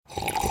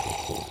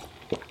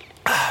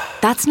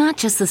That's not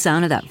just the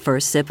sound of that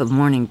first sip of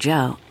Morning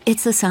Joe.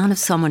 It's the sound of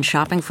someone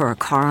shopping for a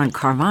car on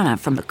Carvana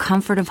from the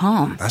comfort of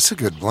home. That's a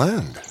good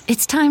blend.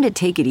 It's time to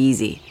take it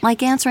easy,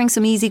 like answering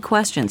some easy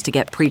questions to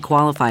get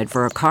pre-qualified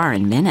for a car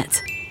in minutes.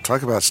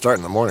 Talk about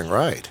starting the morning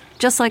right.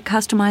 Just like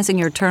customizing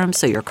your terms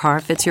so your car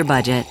fits your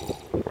budget.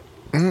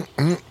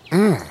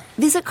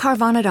 Visit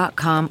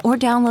Carvana.com or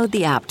download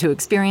the app to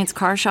experience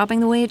car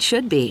shopping the way it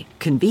should be.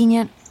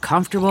 Convenient,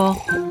 comfortable.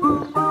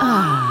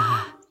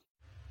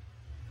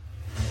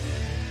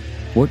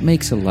 What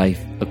makes a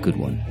life a good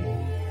one?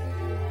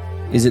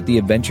 Is it the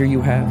adventure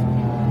you have?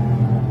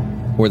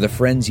 Or the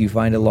friends you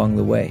find along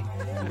the way?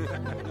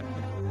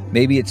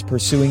 Maybe it's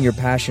pursuing your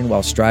passion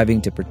while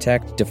striving to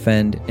protect,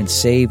 defend, and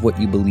save what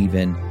you believe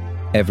in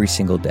every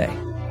single day.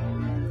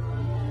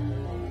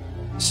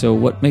 So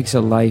what makes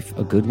a life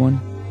a good one?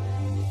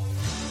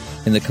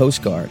 In the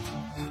Coast Guard,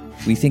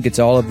 we think it's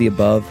all of the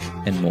above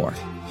and more.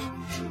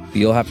 But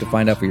you'll have to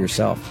find out for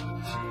yourself.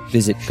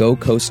 Visit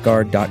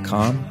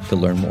gocoastguard.com to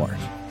learn more.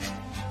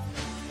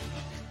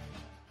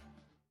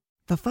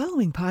 The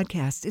following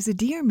podcast is a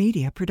Dear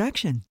Media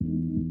production.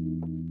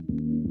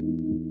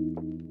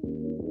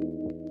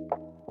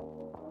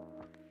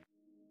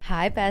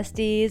 Hi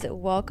besties,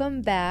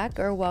 welcome back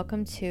or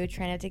welcome to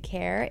Try Not to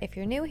Care. If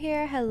you're new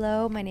here,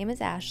 hello, my name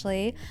is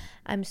Ashley.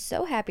 I'm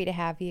so happy to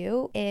have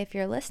you. If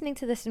you're listening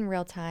to this in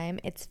real time,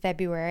 it's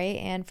February,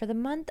 and for the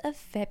month of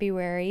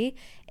February,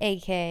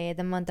 aka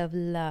the month of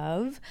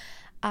love,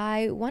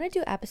 I want to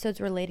do episodes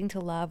relating to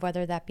love,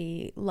 whether that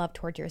be love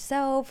towards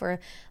yourself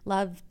or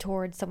love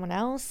towards someone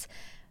else.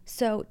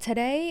 So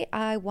today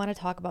I want to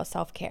talk about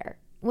self-care.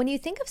 When you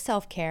think of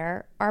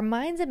self-care, our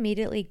minds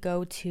immediately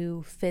go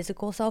to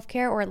physical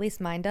self-care, or at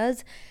least mine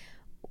does.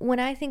 When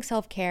I think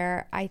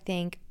self-care, I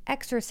think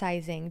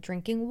exercising,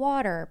 drinking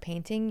water,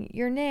 painting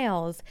your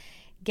nails,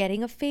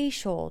 getting a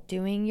facial,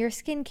 doing your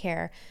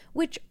skincare,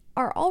 which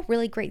are all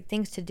really great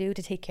things to do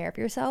to take care of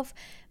yourself.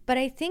 But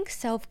I think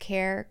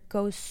self-care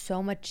goes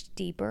so much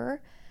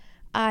deeper.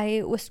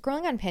 I was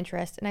scrolling on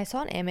Pinterest and I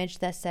saw an image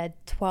that said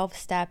 12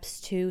 steps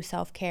to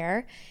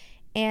self-care,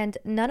 and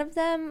none of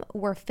them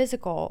were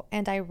physical,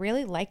 and I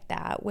really liked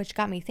that, which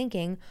got me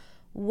thinking,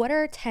 what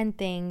are 10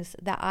 things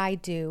that I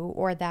do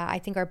or that I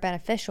think are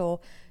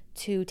beneficial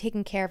to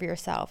taking care of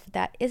yourself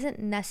that isn't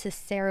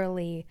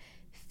necessarily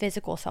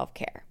physical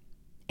self-care?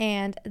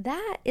 And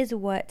that is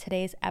what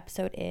today's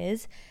episode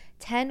is,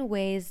 10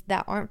 ways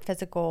that aren't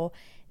physical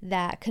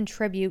that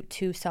contribute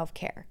to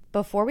self-care.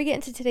 Before we get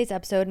into today's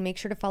episode, make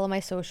sure to follow my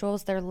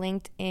socials. They're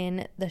linked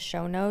in the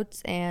show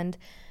notes, and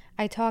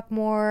I talk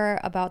more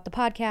about the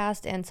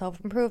podcast and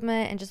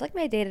self-improvement and just like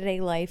my day-to-day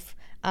life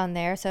on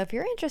there. So if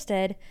you're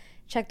interested,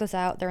 check those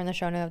out. They're in the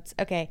show notes.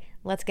 Okay,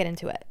 let's get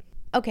into it.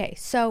 Okay,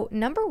 so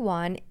number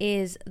one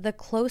is the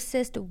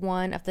closest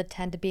one of the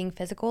 10 to being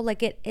physical.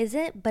 Like, it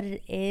isn't, but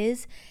it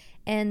is.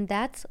 And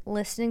that's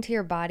listening to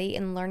your body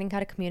and learning how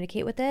to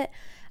communicate with it.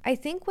 I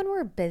think when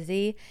we're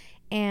busy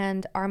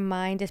and our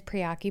mind is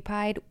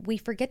preoccupied, we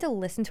forget to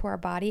listen to our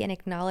body and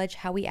acknowledge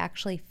how we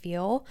actually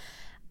feel.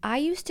 I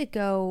used to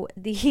go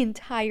the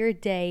entire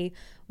day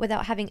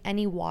without having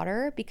any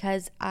water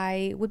because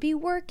I would be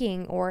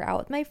working or out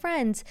with my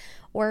friends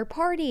or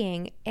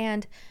partying,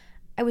 and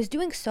I was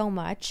doing so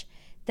much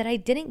that I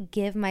didn't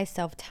give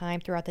myself time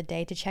throughout the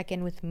day to check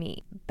in with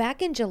me.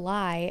 Back in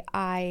July,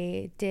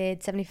 I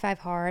did 75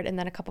 hard, and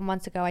then a couple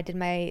months ago, I did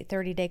my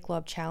 30-day glow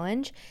up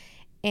challenge.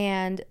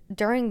 And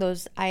during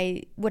those,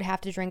 I would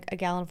have to drink a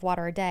gallon of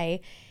water a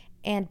day.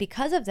 And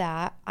because of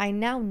that, I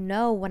now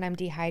know when I'm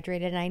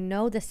dehydrated, and I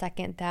know the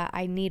second that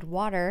I need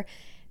water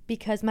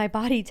because my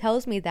body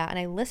tells me that, and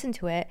I listen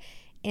to it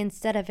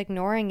instead of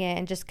ignoring it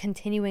and just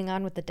continuing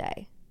on with the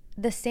day.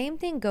 The same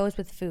thing goes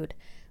with food.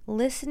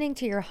 Listening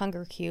to your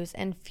hunger cues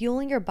and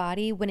fueling your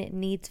body when it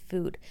needs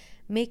food,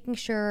 making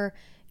sure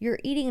you're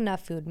eating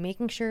enough food,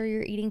 making sure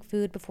you're eating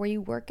food before you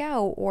work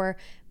out or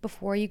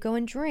before you go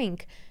and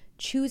drink,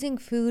 choosing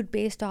food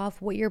based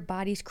off what your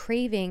body's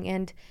craving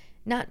and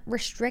not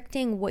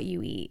restricting what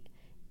you eat.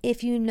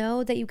 If you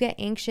know that you get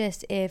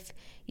anxious if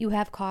you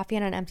have coffee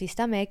on an empty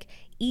stomach,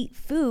 eat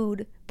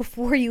food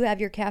before you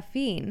have your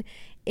caffeine.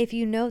 If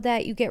you know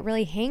that you get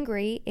really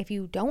hangry if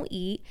you don't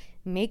eat,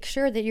 make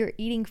sure that you're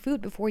eating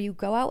food before you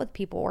go out with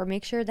people, or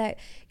make sure that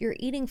you're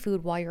eating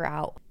food while you're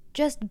out.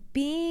 Just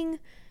being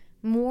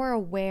more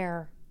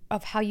aware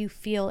of how you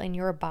feel in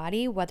your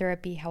body, whether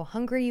it be how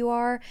hungry you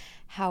are,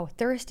 how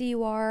thirsty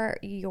you are,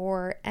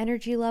 your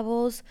energy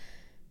levels.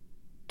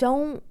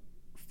 Don't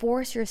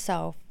force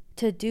yourself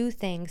to do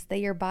things that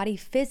your body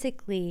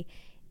physically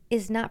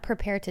is not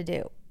prepared to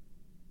do.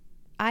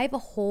 I have a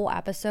whole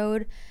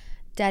episode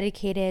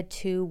dedicated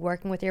to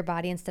working with your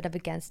body instead of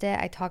against it.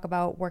 I talk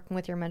about working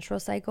with your menstrual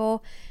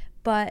cycle,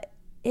 but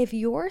if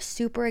you're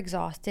super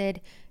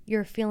exhausted,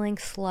 you're feeling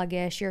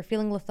sluggish, you're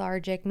feeling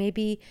lethargic,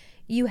 maybe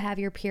you have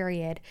your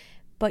period,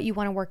 but you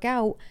want to work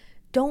out,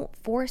 don't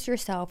force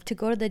yourself to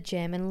go to the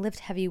gym and lift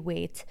heavy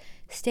weights.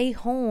 Stay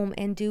home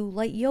and do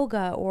light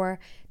yoga or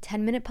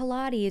 10-minute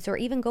Pilates, or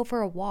even go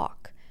for a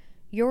walk.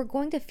 you're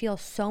going to feel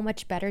so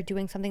much better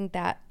doing something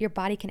that your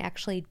body can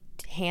actually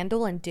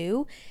handle and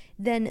do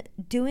than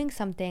doing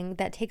something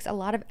that takes a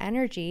lot of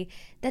energy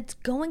that's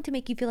going to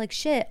make you feel like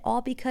shit,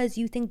 all because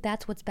you think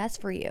that's what's best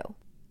for you.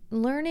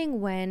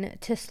 Learning when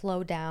to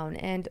slow down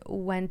and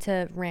when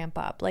to ramp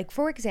up. Like,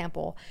 for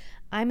example,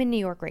 I'm in New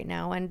York right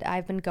now and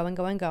I've been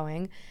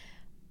going.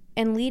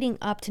 And leading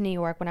up to New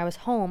York, when I was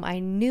home, I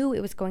knew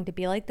it was going to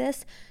be like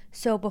this.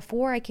 So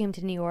before I came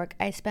to New York,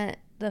 I spent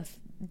the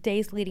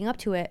days leading up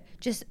to it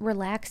just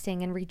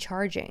relaxing and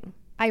recharging.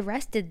 I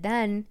rested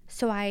then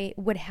so I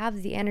would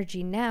have the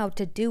energy now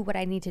to do what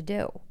I need to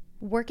do.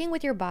 Working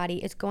with your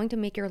body is going to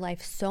make your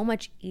life so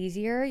much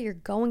easier. You're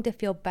going to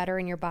feel better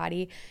in your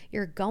body.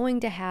 You're going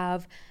to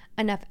have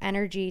enough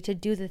energy to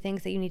do the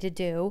things that you need to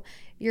do.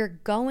 You're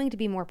going to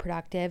be more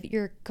productive.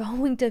 You're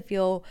going to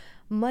feel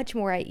much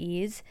more at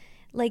ease.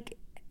 Like,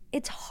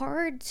 it's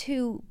hard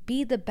to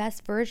be the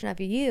best version of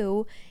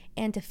you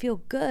and to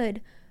feel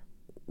good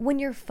when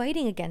you're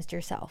fighting against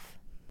yourself.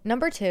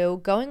 Number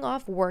 2, going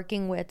off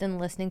working with and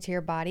listening to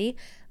your body.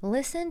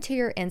 Listen to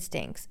your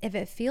instincts. If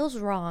it feels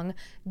wrong,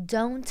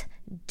 don't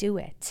do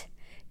it.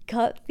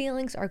 Gut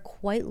feelings are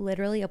quite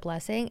literally a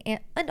blessing.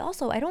 And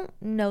also, I don't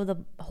know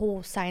the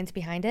whole science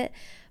behind it,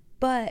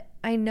 but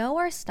I know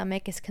our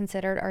stomach is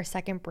considered our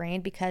second brain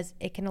because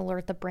it can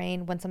alert the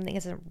brain when something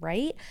isn't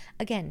right.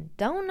 Again,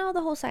 don't know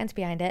the whole science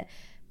behind it.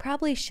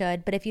 Probably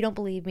should, but if you don't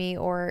believe me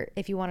or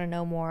if you want to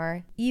know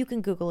more, you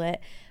can Google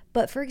it.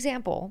 But for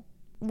example,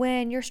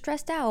 when you're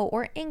stressed out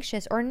or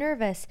anxious or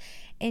nervous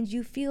and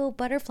you feel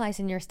butterflies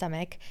in your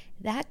stomach,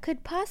 that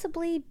could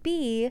possibly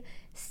be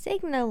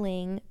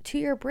signaling to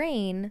your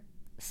brain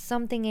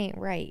something ain't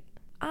right.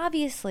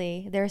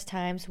 Obviously, there's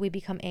times we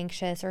become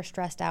anxious or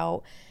stressed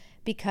out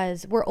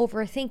because we're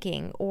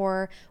overthinking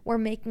or we're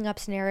making up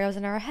scenarios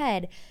in our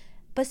head.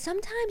 But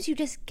sometimes you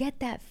just get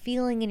that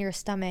feeling in your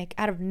stomach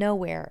out of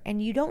nowhere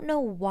and you don't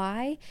know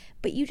why,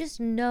 but you just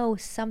know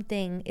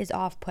something is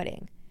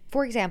off-putting.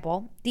 For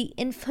example, the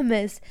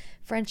infamous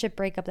friendship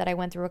breakup that I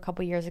went through a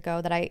couple years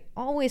ago that I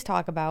always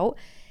talk about,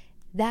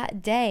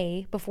 that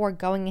day before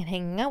going and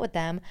hanging out with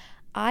them,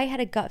 I had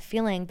a gut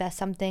feeling that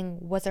something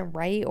wasn't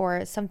right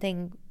or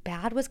something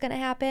bad was going to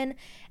happen.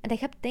 And I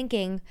kept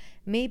thinking,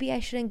 maybe I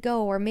shouldn't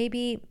go, or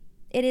maybe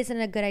it isn't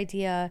a good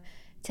idea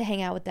to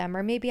hang out with them,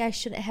 or maybe I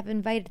shouldn't have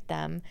invited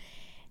them.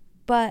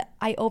 But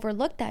I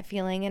overlooked that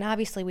feeling, and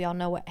obviously we all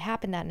know what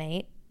happened that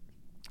night.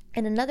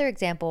 And another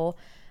example,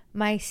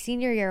 my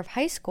senior year of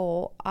high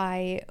school,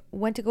 I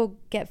went to go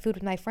get food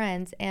with my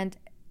friends, and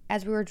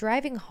as we were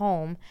driving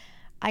home,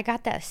 I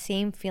got that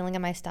same feeling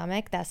in my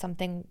stomach that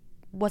something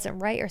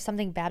wasn't right or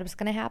something bad was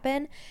going to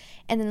happen.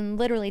 And then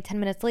literally 10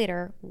 minutes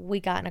later, we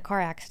got in a car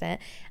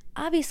accident.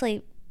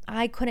 Obviously,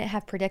 I couldn't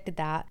have predicted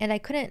that, and I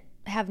couldn't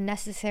have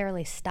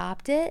necessarily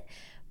stopped it,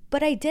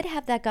 but I did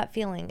have that gut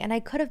feeling, and I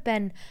could have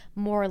been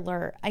more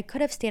alert. I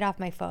could have stayed off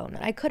my phone.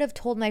 I could have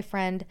told my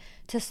friend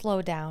to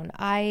slow down.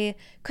 I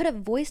could have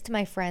voiced to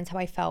my friends how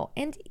I felt.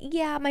 And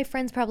yeah, my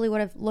friends probably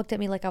would have looked at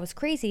me like I was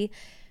crazy,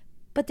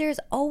 but there's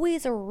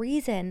always a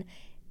reason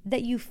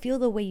that you feel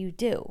the way you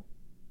do.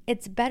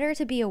 It's better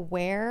to be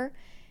aware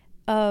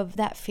of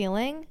that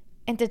feeling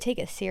and to take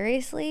it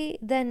seriously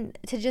than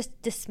to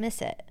just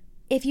dismiss it.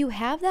 If you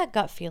have that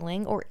gut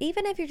feeling, or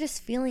even if you're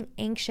just feeling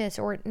anxious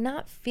or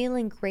not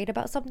feeling great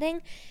about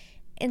something,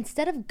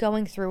 instead of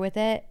going through with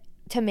it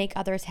to make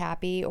others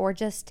happy or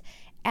just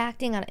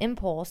acting on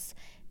impulse,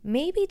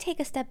 maybe take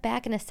a step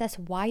back and assess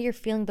why you're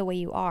feeling the way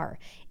you are.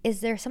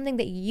 Is there something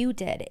that you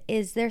did?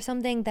 Is there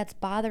something that's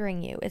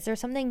bothering you? Is there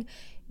something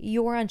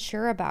you're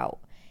unsure about?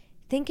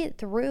 Think it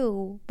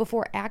through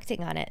before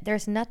acting on it.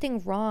 There's nothing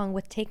wrong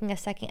with taking a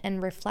second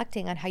and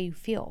reflecting on how you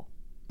feel.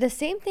 The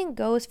same thing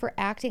goes for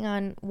acting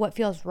on what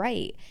feels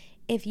right.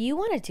 If you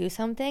want to do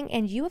something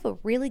and you have a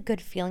really good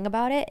feeling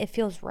about it, it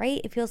feels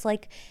right, it feels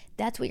like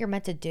that's what you're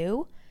meant to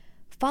do,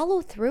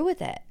 follow through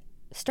with it.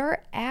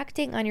 Start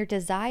acting on your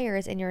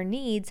desires and your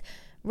needs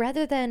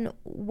rather than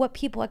what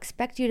people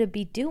expect you to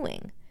be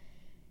doing.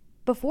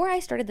 Before I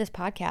started this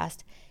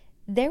podcast,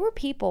 there were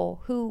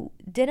people who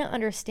didn't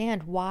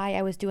understand why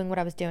I was doing what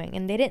I was doing,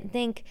 and they didn't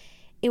think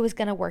it was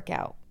going to work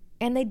out.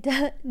 And they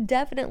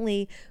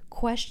definitely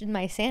questioned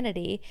my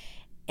sanity.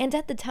 And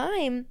at the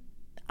time,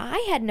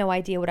 I had no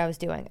idea what I was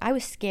doing. I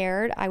was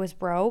scared. I was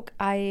broke.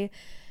 I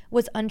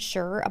was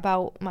unsure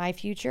about my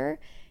future.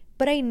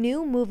 But I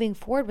knew moving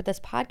forward with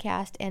this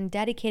podcast and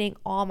dedicating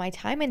all my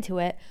time into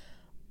it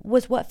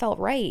was what felt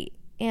right.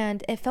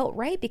 And it felt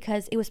right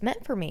because it was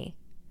meant for me.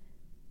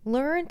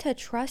 Learn to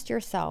trust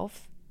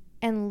yourself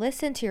and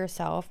listen to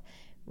yourself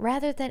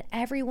rather than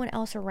everyone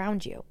else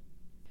around you.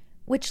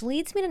 Which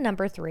leads me to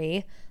number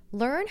 3,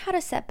 learn how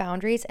to set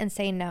boundaries and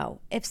say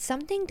no. If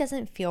something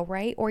doesn't feel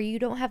right, or you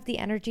don't have the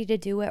energy to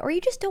do it, or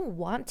you just don't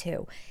want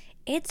to,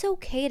 it's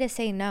okay to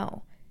say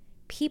no.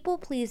 People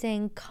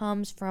pleasing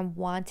comes from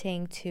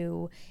wanting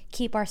to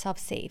keep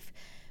ourselves safe.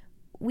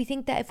 We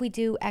think that if we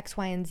do X,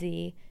 Y, and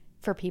Z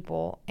for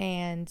people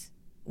and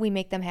we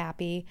make them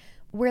happy,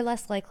 we're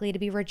less likely to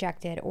be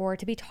rejected or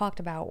to be talked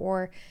about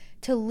or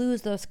to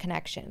lose those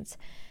connections.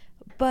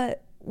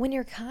 But when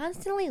you're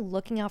constantly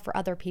looking out for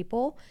other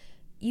people,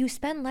 you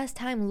spend less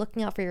time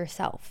looking out for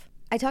yourself.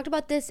 I talked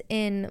about this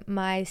in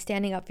my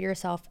Standing Up For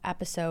Yourself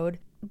episode,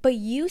 but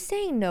you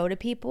saying no to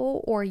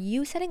people or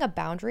you setting a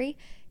boundary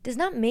does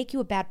not make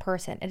you a bad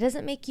person. It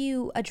doesn't make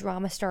you a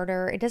drama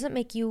starter. It doesn't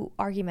make you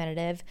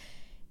argumentative.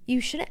 You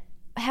shouldn't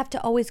have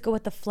to always go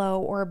with the flow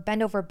or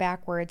bend over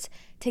backwards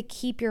to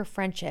keep your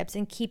friendships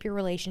and keep your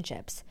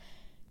relationships.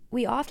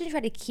 We often try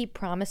to keep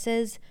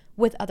promises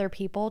with other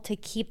people to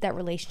keep that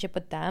relationship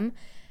with them.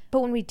 But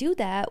when we do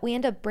that, we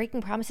end up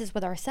breaking promises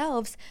with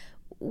ourselves,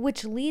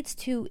 which leads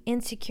to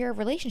insecure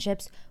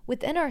relationships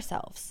within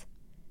ourselves.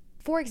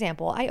 For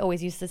example, I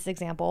always use this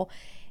example.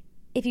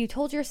 If you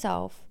told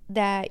yourself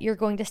that you're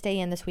going to stay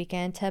in this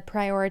weekend to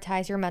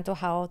prioritize your mental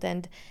health,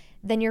 and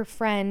then your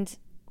friend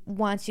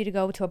wants you to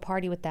go to a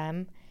party with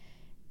them,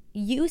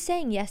 you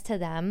saying yes to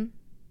them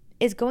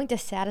is going to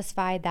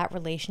satisfy that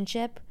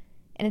relationship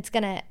and it's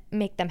going to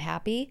make them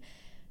happy,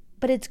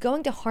 but it's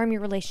going to harm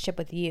your relationship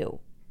with you.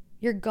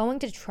 You're going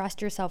to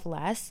trust yourself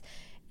less.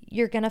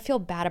 You're going to feel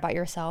bad about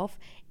yourself,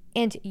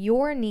 and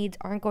your needs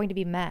aren't going to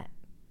be met.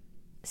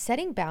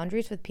 Setting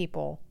boundaries with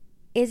people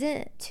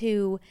isn't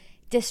to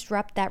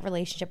disrupt that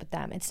relationship with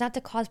them. It's not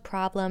to cause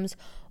problems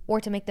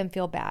or to make them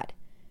feel bad.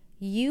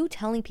 You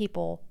telling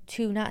people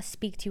to not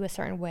speak to you a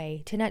certain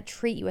way, to not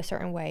treat you a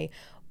certain way,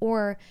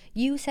 or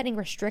you setting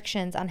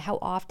restrictions on how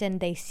often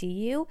they see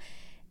you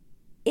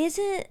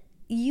isn't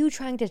you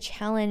trying to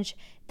challenge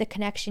the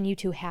connection you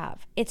two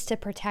have. It's to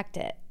protect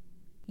it.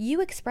 You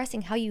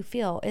expressing how you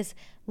feel is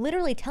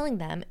literally telling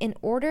them, in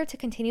order to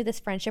continue this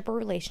friendship or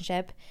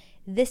relationship,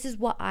 this is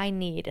what I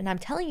need. And I'm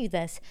telling you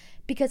this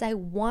because I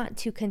want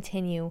to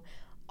continue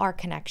our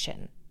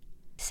connection.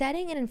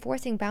 Setting and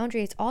enforcing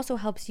boundaries also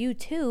helps you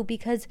too,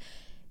 because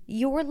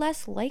you're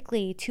less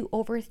likely to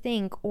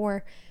overthink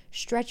or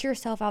stretch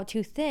yourself out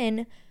too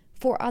thin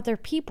for other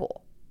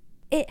people.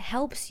 It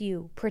helps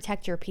you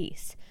protect your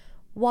peace.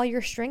 While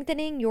you're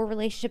strengthening your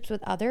relationships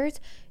with others,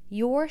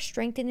 you're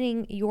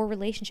strengthening your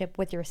relationship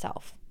with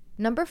yourself.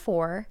 Number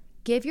 4,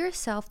 give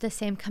yourself the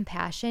same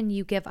compassion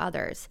you give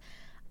others.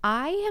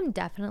 I am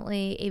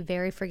definitely a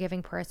very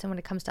forgiving person when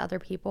it comes to other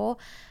people.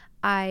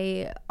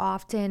 I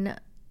often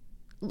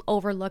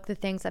overlook the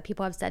things that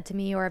people have said to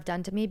me or have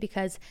done to me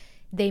because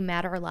they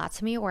matter a lot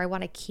to me, or I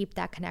want to keep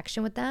that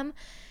connection with them.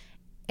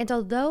 And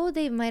although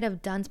they might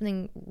have done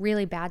something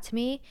really bad to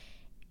me,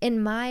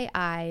 in my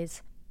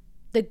eyes,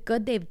 the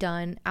good they've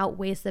done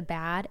outweighs the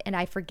bad, and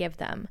I forgive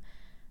them.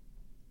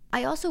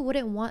 I also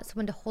wouldn't want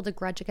someone to hold a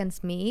grudge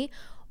against me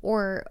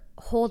or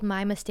hold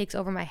my mistakes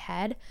over my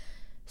head,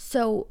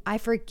 so I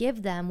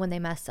forgive them when they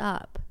mess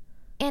up.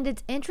 And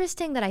it's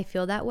interesting that I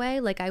feel that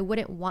way, like I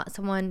wouldn't want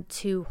someone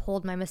to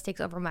hold my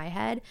mistakes over my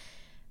head,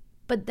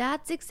 but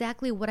that's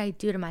exactly what I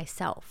do to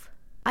myself.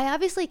 I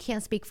obviously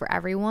can't speak for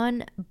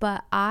everyone,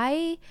 but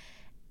I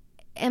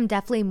am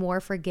definitely more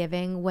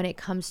forgiving when it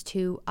comes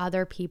to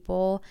other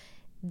people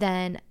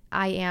than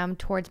I am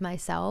towards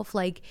myself.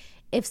 Like,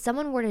 if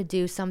someone were to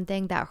do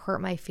something that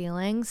hurt my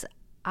feelings,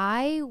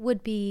 I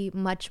would be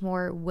much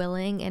more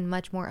willing and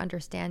much more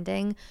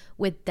understanding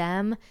with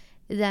them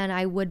than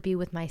I would be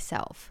with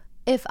myself.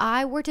 If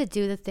I were to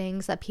do the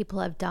things that people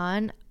have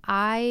done,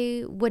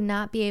 I would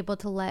not be able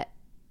to let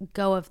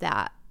go of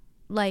that.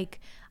 Like,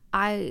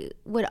 I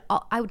would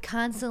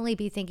constantly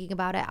be thinking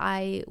about it.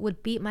 I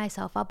would beat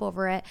myself up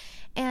over it.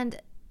 And,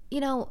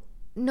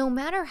 no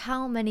matter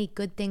how many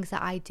good things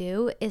that I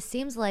do, it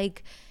seems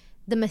like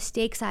the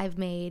mistakes I've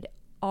made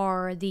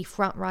are the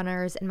front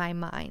runners in my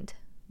mind.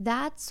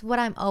 That's what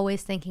I'm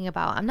always thinking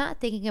about. I'm not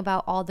thinking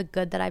about all the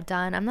good that I've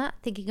done. I'm not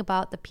thinking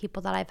about the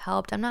people that I've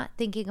helped. I'm not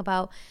thinking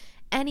about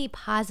any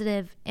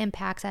positive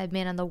impacts I've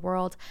made on the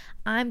world.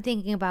 I'm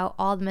thinking about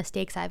all the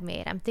mistakes I've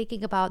made. I'm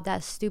thinking about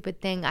that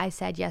stupid thing I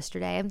said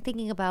yesterday. I'm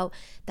thinking about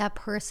that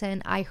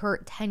person I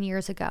hurt 10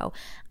 years ago.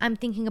 I'm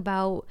thinking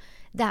about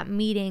that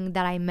meeting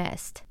that I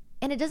missed.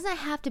 And it doesn't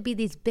have to be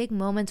these big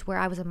moments where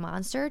I was a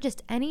monster,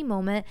 just any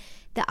moment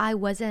that I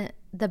wasn't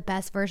the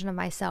best version of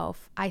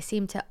myself, I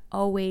seem to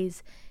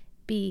always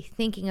be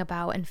thinking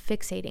about and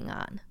fixating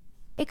on.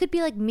 It could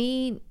be like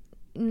me,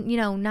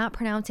 not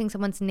pronouncing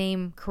someone's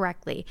name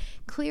correctly.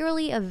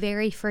 Clearly a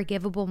very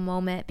forgivable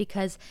moment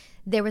because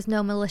there was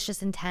no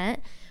malicious intent.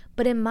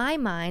 But in my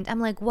mind,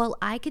 I'm like, well,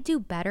 I could do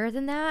better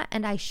than that,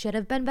 and I should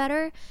have been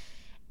better.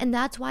 And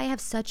that's why I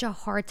have such a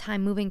hard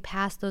time moving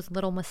past those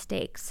little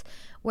mistakes.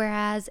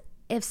 Whereas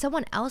if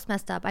someone else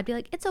messed up, I'd be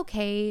like, it's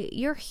okay,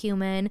 you're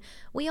human,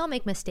 we all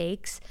make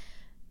mistakes.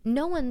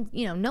 No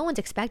one's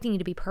expecting you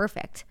to be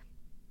perfect.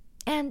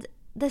 And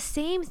the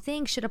same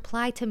thing should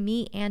apply to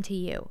me and to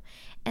you.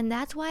 And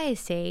that's why I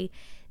say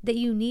that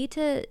you need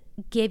to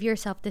give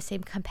yourself the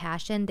same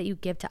compassion that you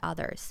give to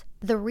others.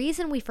 The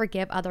reason we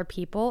forgive other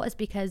people is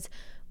because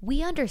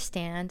we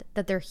understand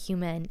that they're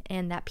human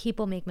and that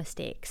people make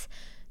mistakes.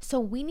 So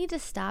we need to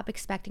stop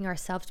expecting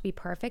ourselves to be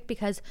perfect,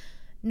 because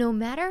no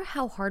matter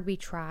how hard we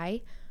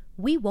try,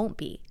 we won't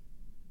be.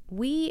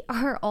 We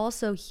are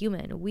also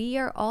human. We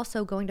are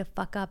also going to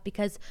fuck up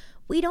because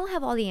We don't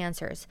have all the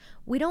answers.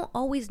 We don't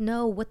always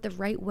know what the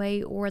right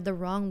way or the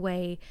wrong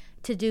way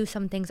to do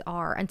some things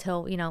are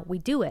until, we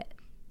do it.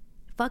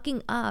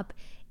 Fucking up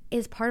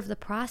is part of the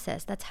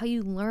process. That's how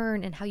you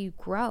learn and how you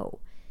grow.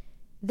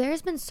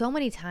 There's been so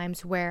many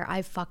times where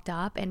I've fucked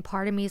up and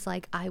part of me is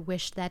like, I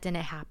wish that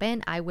didn't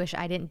happen. I wish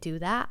I didn't do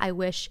that. I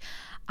wish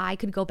I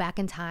could go back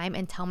in time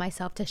and tell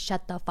myself to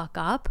shut the fuck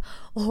up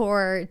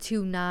or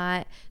to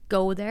not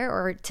go there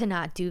or to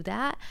not do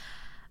that.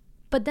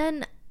 But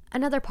then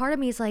another part of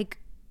me is like,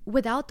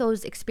 without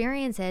those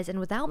experiences and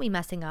without me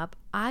messing up,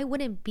 I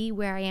wouldn't be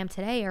where I am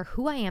today or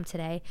who I am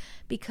today,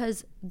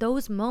 because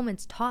those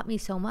moments taught me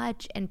so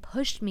much and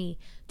pushed me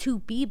to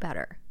be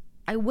better.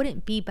 I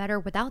wouldn't be better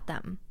without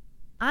them.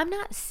 I'm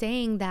not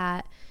saying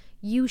that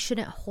you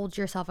shouldn't hold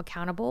yourself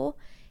accountable.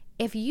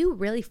 If you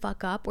really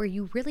fuck up or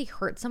you really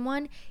hurt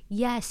someone,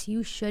 yes,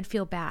 you should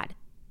feel bad.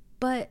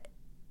 But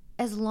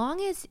as long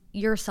as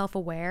you're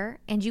self-aware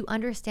and you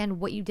understand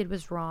what you did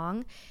was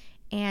wrong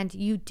and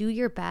you do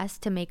your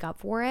best to make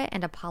up for it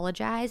and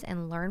apologize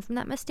and learn from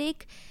that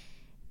mistake,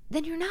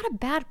 then you're not a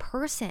bad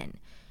person.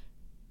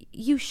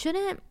 You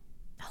shouldn't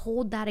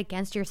hold that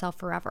against yourself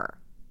forever.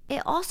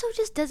 It also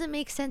just doesn't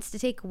make sense to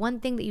take one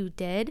thing that you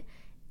did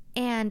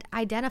and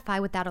identify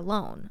with that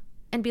alone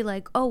and be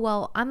like, oh,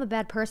 well, I'm a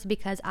bad person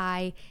because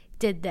I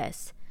did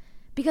this.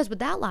 Because with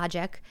that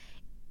logic,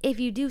 if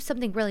you do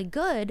something really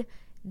good,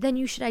 then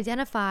you should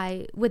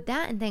identify with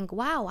that and think,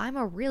 wow, I'm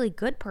a really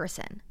good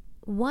person.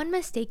 One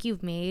mistake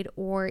you've made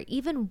or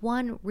even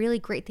one really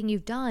great thing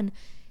you've done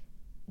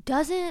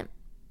doesn't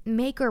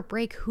make or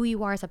break who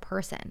you are as a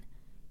person.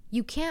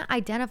 You can't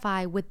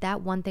identify with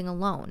that one thing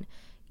alone.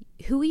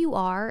 Who you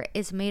are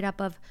is made up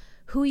of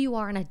who you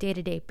are on a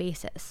day-to-day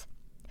basis,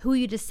 who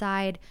you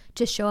decide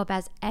to show up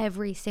as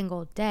every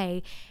single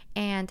day,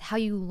 and how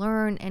you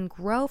learn and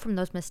grow from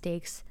those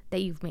mistakes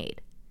that you've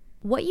made.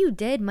 What you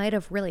did might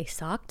have really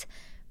sucked,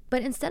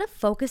 but instead of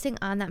focusing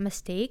on that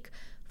mistake,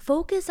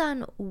 focus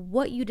on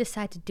what you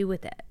decide to do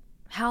with it,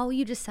 how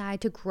you decide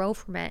to grow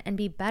from it and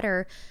be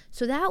better,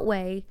 so that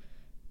way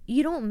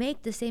you don't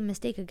make the same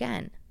mistake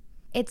again.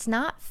 It's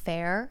not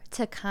fair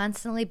to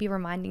constantly be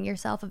reminding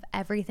yourself of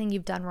everything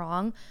you've done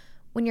wrong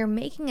when you're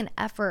making an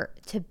effort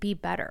to be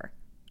better.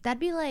 That'd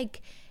be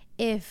like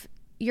if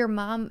your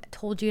mom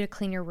told you to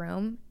clean your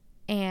room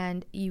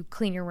and you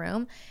clean your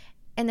room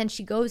and then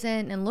she goes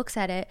in and looks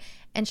at it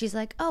and she's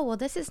like, oh, well,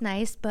 this is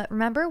nice, but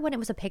remember when it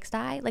was a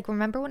pigsty? Like,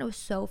 remember when it was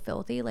so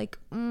filthy? Like,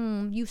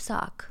 you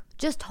suck.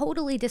 Just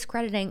totally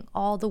discrediting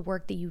all the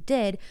work that you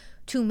did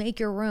to make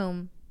your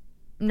room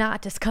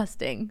not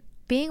disgusting.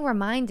 Being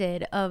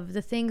reminded of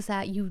the things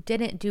that you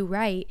didn't do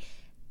right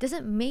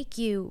doesn't make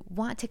you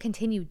want to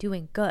continue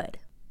doing good.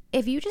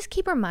 If you just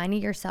keep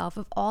reminding yourself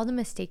of all the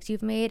mistakes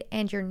you've made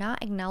and you're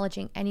not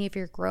acknowledging any of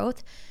your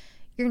growth,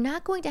 you're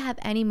not going to have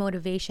any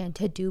motivation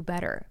to do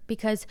better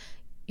because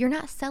you're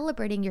not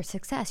celebrating your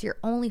success. You're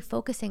only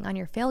focusing on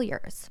your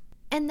failures.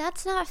 And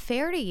that's not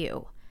fair to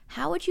you.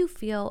 How would you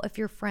feel if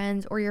your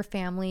friends or your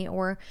family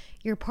or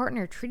your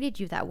partner treated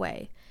you that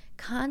way,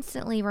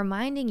 constantly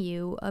reminding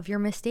you of your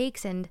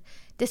mistakes and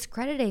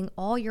discrediting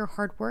all your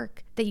hard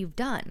work that you've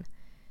done?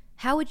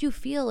 How would you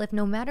feel if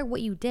no matter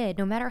what you did,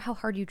 no matter how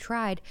hard you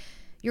tried,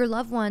 your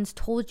loved ones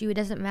told you it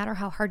doesn't matter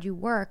how hard you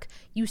work,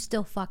 you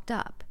still fucked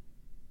up?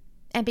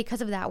 And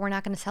because of that, we're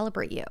not going to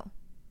celebrate you.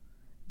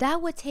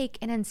 That would take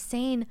an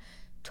insane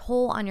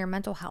toll on your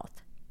mental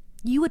health.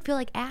 You would feel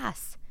like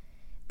ass.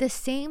 The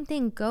same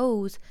thing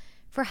goes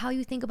for how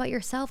you think about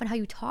yourself and how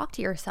you talk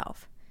to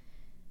yourself.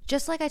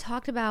 Just like I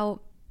talked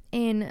about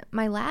in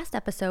my last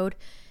episode,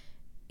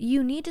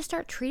 you need to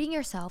start treating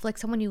yourself like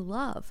someone you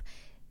love.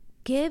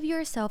 Give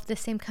yourself the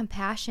same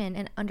compassion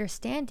and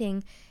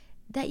understanding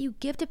that you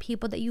give to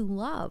people that you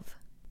love.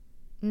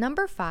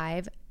 Number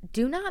 5,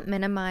 do not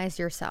minimize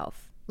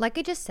yourself. Like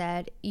I just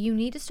said, you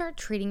need to start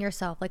treating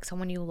yourself like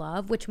someone you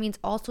love, which means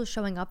also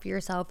showing up for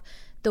yourself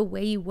the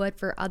way you would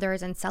for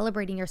others and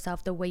celebrating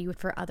yourself the way you would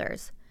for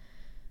others.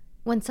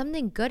 When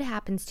something good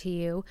happens to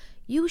you,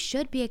 you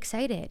should be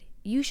excited.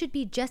 You should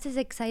be just as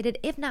excited,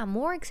 if not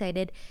more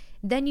excited,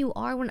 than you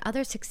are when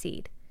others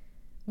succeed.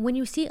 When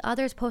you see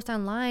others post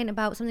online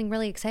about something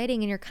really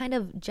exciting and you're kind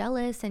of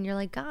jealous and you're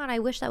like, God, I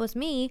wish that was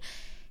me,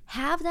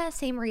 have that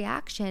same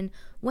reaction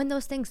when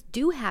those things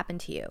do happen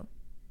to you.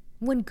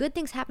 When good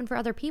things happen for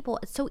other people,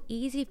 it's so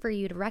easy for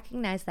you to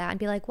recognize that and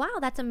be like, wow,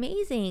 that's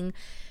amazing.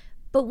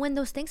 But when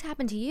those things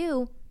happen to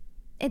you,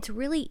 it's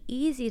really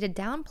easy to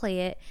downplay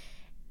it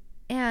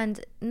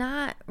and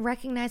not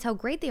recognize how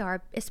great they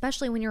are,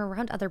 especially when you're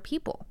around other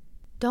people.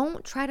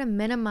 Don't try to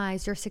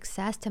minimize your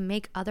success to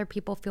make other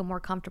people feel more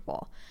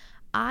comfortable.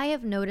 I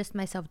have noticed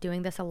myself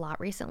doing this a lot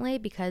recently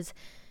because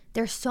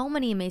there's so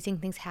many amazing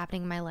things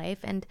happening in my life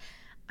and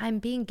I'm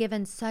being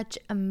given such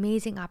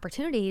amazing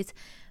opportunities.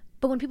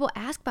 But when people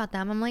ask about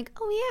them, I'm like,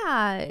 oh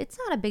yeah, it's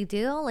not a big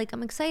deal. Like,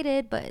 I'm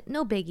excited, but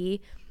no biggie.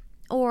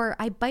 Or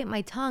I bite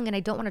my tongue and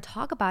I don't want to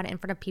talk about it in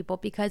front of people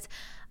because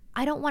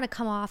I don't want to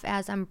come off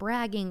as I'm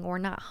bragging or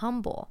not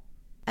humble.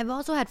 I've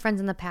also had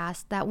friends in the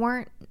past that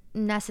weren't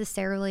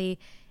necessarily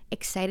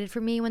excited for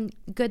me when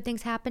good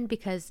things happened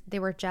because they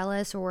were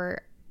jealous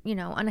or,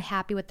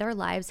 unhappy with their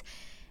lives.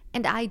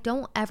 And I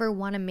don't ever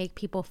want to make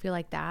people feel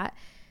like that.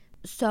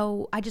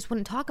 So I just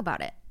wouldn't talk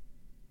about it.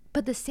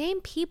 But the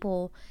same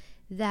people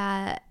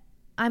that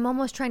I'm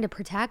almost trying to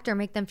protect or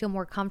make them feel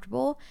more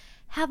comfortable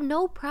have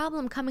no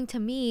problem coming to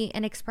me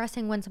and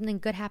expressing when something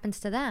good happens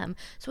to them.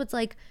 So it's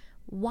like,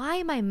 why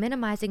am I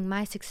minimizing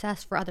my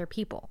success for other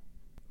people?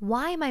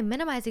 Why am I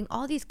minimizing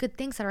all these good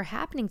things that are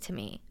happening to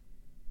me?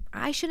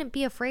 I shouldn't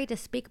be afraid to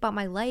speak about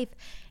my life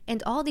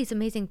and all these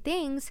amazing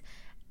things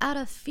out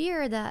of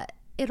fear that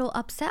it'll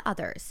upset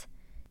others.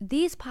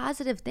 These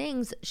positive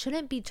things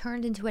shouldn't be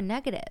turned into a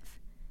negative.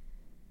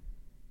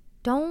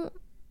 Don't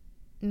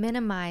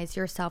minimize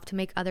yourself to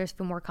make others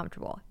feel more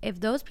comfortable. If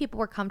those people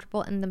were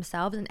comfortable in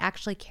themselves and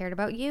actually cared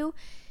about you,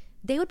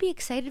 they would be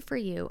excited for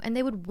you and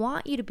they would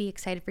want you to be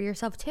excited for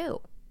yourself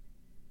too.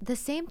 The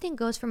same thing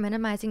goes for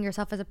minimizing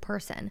yourself as a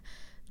person.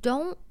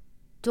 Don't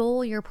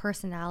dull your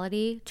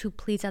personality to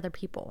please other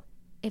people.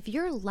 If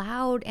you're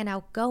loud and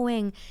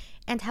outgoing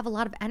and have a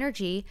lot of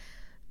energy,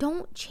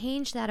 don't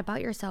change that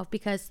about yourself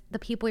because the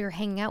people you're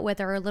hanging out with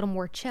are a little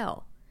more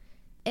chill.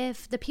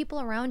 If the people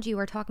around you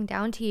are talking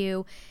down to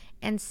you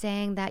and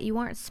saying that you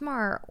aren't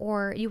smart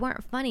or you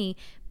aren't funny,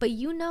 but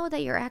you know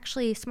that you're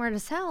actually smart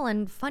as hell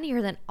and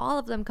funnier than all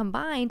of them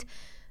combined,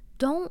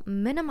 don't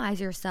minimize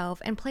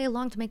yourself and play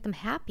along to make them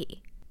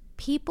happy.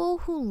 People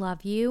who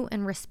love you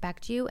and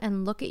respect you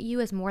and look at you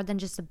as more than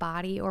just a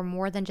body or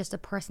more than just a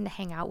person to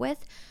hang out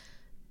with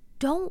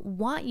don't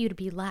want you to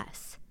be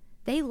less.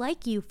 They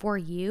like you for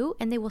you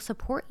and they will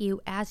support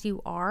you as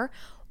you are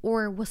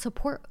or will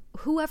support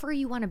whoever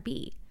you want to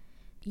be.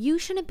 You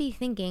shouldn't be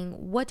thinking,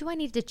 what do I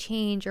need to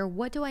change or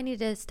what do I need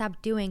to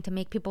stop doing to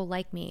make people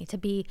like me, to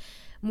be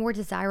more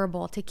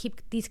desirable, to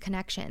keep these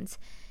connections.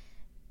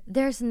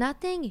 There's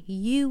nothing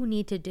you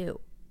need to do.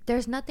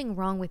 There's nothing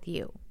wrong with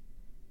you.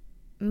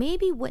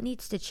 Maybe what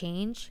needs to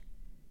change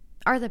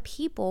are the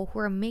people who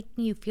are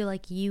making you feel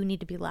like you need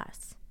to be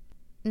less.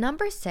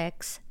 Number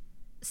 6,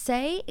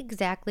 say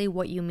exactly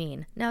what you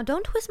mean. Now,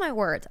 don't twist my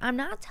words. I'm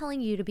not telling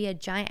you to be a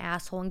giant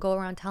asshole and go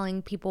around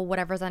telling people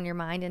whatever's on your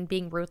mind and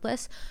being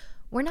ruthless.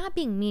 We're not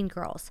being mean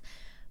girls,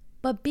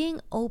 but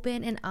being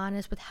open and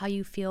honest with how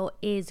you feel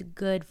is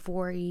good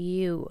for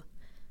you.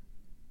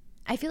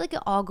 I feel like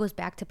it all goes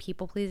back to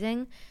people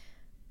pleasing,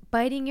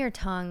 biting your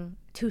tongue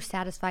to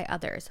satisfy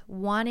others,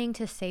 wanting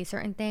to say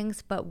certain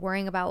things, but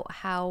worrying about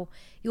how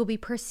you'll be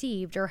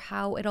perceived or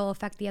how it'll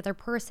affect the other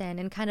person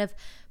and kind of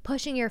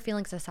pushing your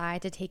feelings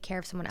aside to take care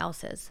of someone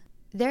else's.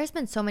 There's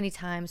been so many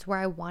times where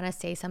I want to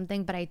say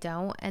something, but I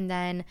don't, and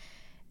then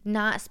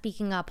not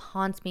speaking up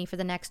haunts me for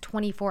the next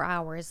 24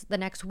 hours, the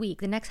next week,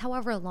 the next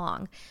however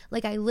long.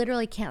 Like I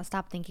literally can't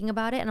stop thinking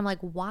about it. And I'm like,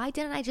 why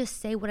didn't I just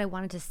say what I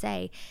wanted to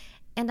say?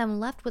 And I'm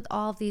left with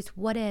all of these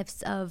what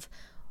ifs of,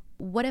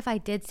 what if I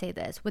did say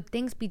this? Would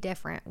things be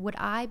different? Would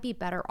I be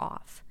better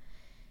off?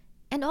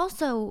 And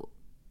also,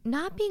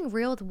 not being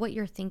real with what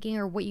you're thinking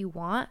or what you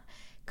want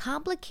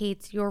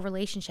complicates your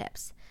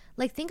relationships.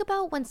 Like think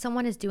about when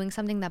someone is doing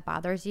something that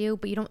bothers you,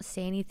 but you don't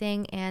say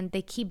anything and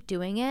they keep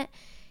doing it.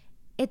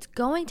 It's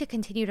going to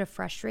continue to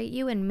frustrate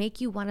you and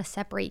make you want to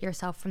separate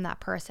yourself from that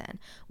person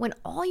when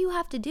all you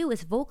have to do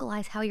is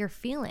vocalize how you're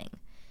feeling.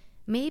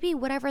 Maybe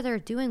whatever they're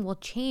doing will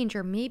change,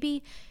 or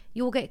maybe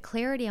you will get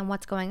clarity on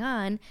what's going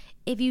on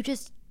if you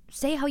just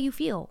say how you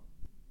feel.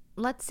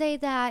 Let's say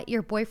that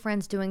your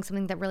boyfriend's doing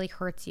something that really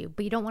hurts you,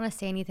 but you don't want to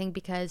say anything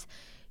because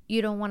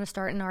you don't want to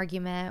start an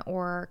argument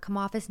or come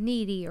off as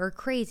needy or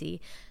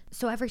crazy.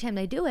 So every time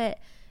they do it,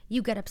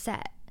 you get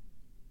upset.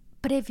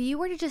 But if you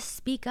were to just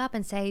speak up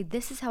and say,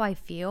 this is how I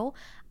feel,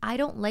 I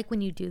don't like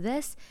when you do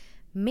this,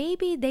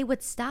 maybe they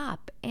would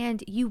stop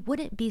and you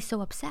wouldn't be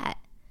so upset.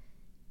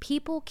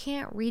 People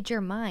can't read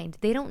your mind.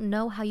 They don't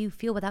know how you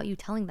feel without you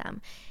telling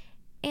them.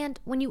 And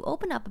when you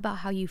open up about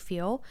how you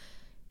feel,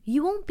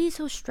 you won't be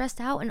so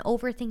stressed out and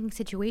overthinking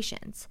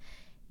situations.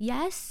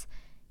 Yes,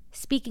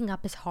 speaking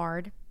up is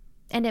hard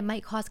and it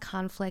might cause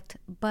conflict,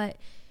 but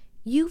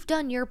you've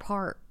done your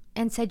part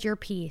and said your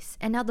piece,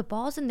 and now the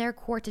ball's in their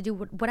court to do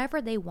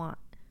whatever they want.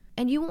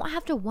 And you won't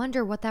have to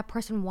wonder what that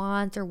person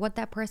wants or what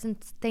that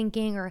person's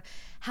thinking or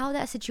how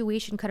that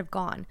situation could have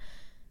gone.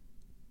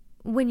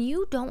 When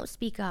you don't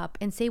speak up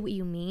and say what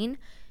you mean,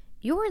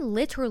 you're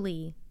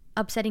literally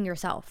upsetting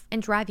yourself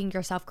and driving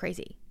yourself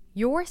crazy.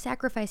 You're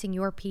sacrificing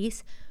your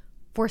peace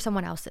for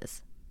someone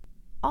else's.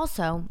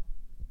 Also,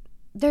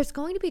 there's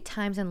going to be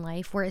times in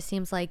life where it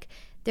seems like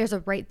there's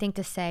a right thing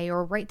to say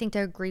or a right thing to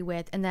agree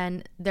with, and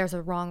then there's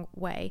a wrong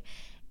way.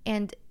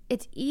 And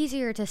it's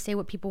easier to say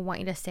what people want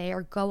you to say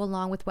or go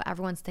along with what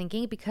everyone's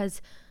thinking,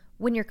 because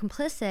when you're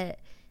complicit,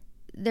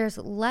 there's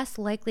less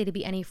likely to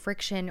be any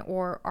friction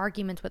or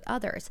arguments with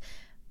others.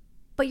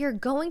 But you're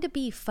going to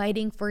be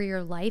fighting for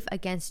your life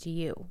against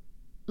you.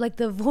 Like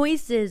the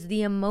voices,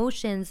 the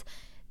emotions,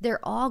 they're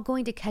all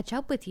going to catch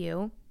up with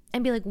you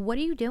and be like, what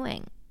are you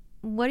doing?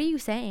 What are you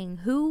saying?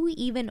 Who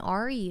even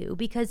are you?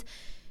 Because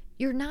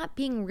you're not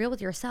being real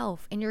with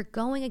yourself and you're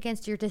going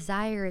against your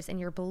desires and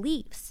your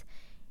beliefs.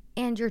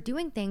 and you're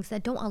doing things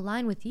that don't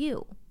align with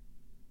you.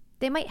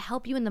 They might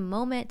help you in the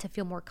moment to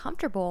feel more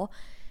comfortable,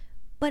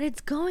 but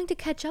it's going to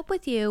catch up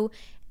with you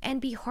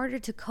and be harder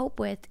to cope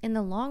with in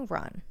the long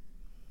run.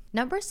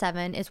 Number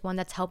 7 is one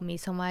that's helped me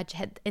so much.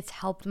 It's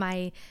helped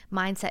my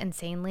mindset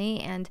insanely,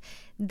 and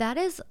that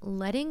is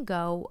letting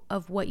go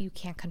of what you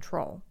can't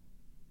control.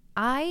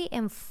 I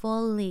am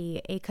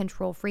fully a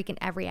control freak in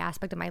every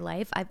aspect of my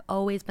life. I've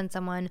always been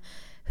someone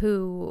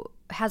who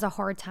has a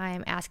hard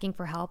time asking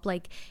for help.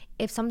 Like,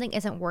 if something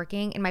isn't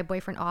working and my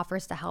boyfriend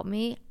offers to help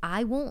me,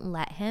 I won't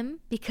let him,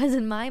 because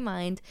in my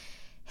mind,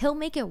 he'll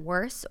make it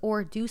worse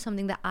or do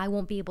something that I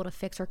won't be able to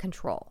fix or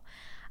control.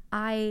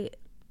 I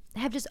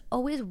have just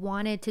always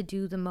wanted to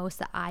do the most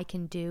that I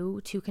can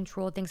do to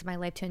control things in my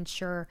life to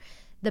ensure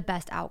the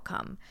best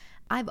outcome.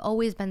 I've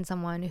always been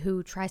someone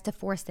who tries to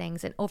force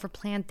things and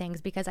overplan things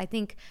because I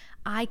think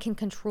I can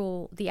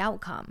control the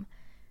outcome.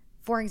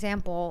 For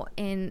example,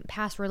 in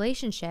past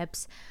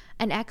relationships,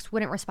 an ex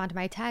wouldn't respond to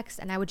my text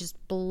and I would just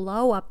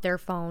blow up their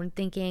phone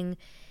thinking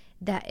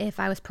that if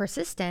I was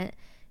persistent,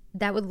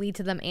 that would lead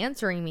to them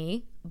answering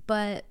me,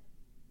 but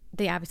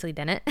they obviously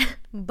didn't.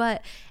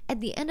 But at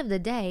the end of the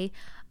day,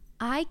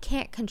 I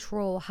can't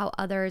control how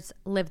others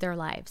live their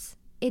lives.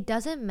 It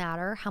doesn't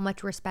matter how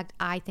much respect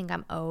I think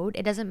I'm owed.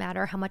 It doesn't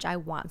matter how much I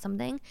want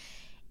something.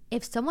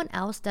 If someone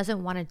else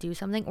doesn't want to do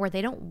something or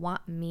they don't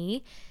want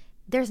me,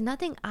 there's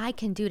nothing I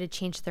can do to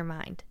change their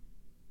mind.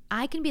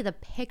 I can be the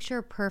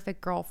picture perfect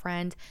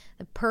girlfriend,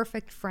 the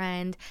perfect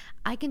friend.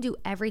 I can do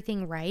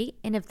everything right.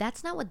 And if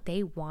that's not what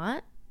they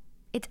want,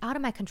 it's out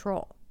of my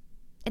control.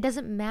 It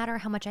doesn't matter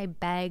how much I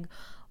beg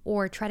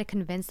or try to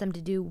convince them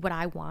to do what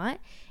I want.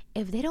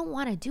 If they don't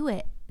want to do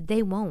it,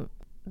 they won't.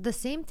 The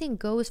same thing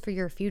goes for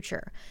your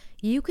future.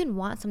 You can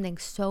want something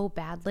so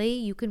badly.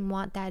 You can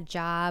want that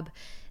job,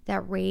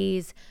 that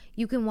raise.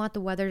 You can want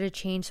the weather to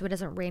change so it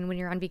doesn't rain when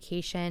you're on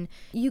vacation.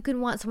 You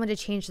can want someone to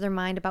change their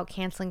mind about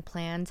canceling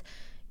plans.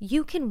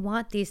 You can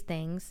want these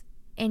things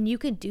and you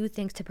can do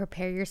things to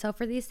prepare yourself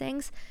for these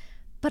things,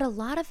 but a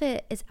lot of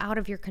it is out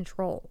of your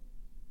control.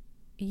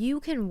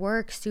 You can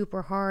work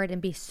super hard and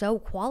be so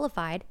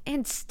qualified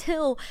and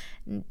still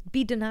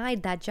be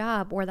denied that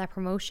job or that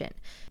promotion.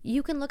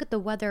 You can look at the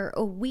weather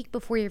a week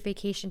before your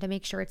vacation to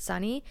make sure it's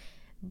sunny,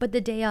 but the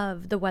day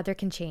of, the weather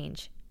can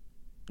change.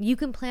 You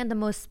can plan the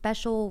most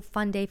special,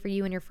 fun day for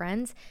you and your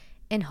friends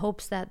in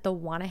hopes that they'll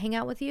want to hang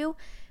out with you,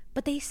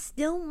 but they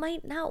still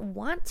might not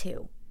want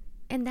to,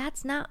 and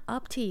that's not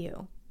up to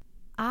you.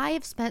 I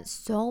have spent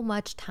so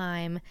much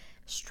time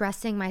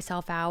stressing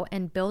myself out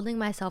and building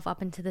myself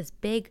up into this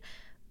big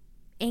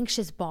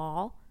anxious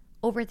ball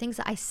over things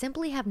that I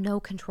simply have no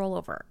control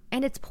over.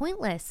 And it's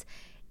pointless.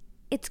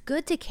 It's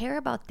good to care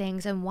about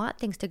things and want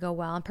things to go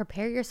well and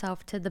prepare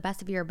yourself to the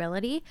best of your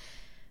ability,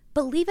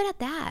 but leave it at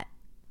that.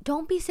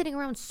 Don't be sitting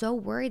around so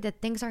worried that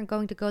things aren't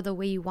going to go the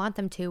way you want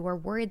them to, or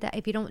worried that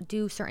if you don't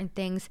do certain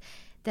things,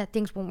 that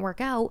things won't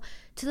work out,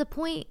 to the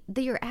point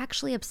that you're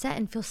actually upset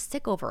and feel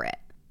sick over it.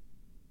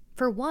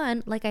 For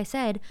one, like I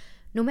said,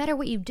 no matter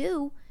what you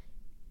do,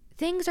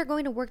 things are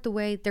going to work the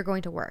way they're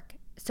going to work.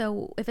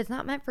 So if it's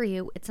not meant for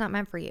you, it's not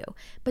meant for you.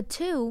 But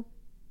 2,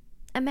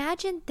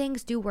 imagine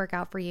things do work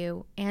out for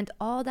you and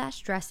all that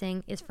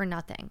stressing is for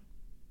nothing.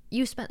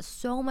 You spent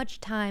so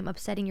much time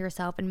upsetting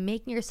yourself and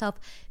making yourself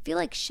feel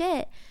like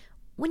shit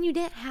when you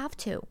didn't have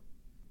to.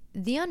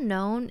 The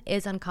unknown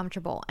is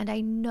uncomfortable, and I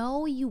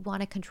know you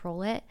want to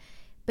control it,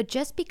 but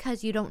just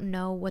because you don't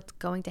know what's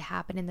going to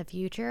happen in the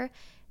future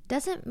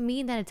doesn't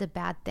mean that it's a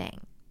bad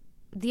thing.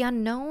 The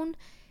unknown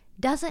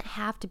doesn't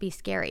have to be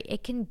scary.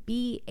 It can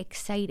be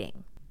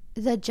exciting.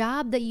 The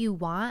job that you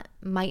want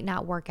might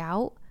not work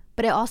out,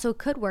 but it also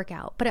could work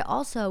out. But it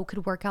also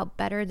could work out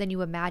better than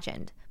you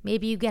imagined.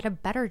 Maybe you get a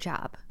better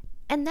job.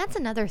 And that's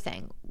another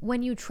thing.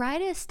 When you try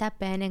to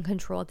step in and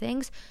control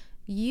things,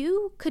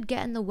 you could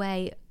get in the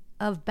way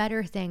of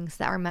better things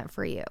that are meant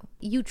for you.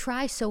 You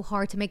try so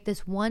hard to make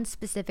this one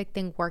specific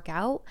thing work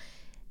out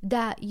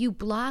that you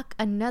block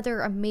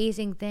another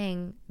amazing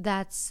thing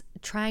that's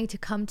trying to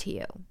come to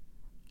you.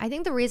 I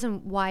think the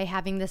reason why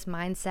having this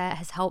mindset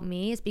has helped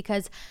me is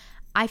because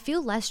I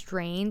feel less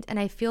drained and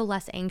I feel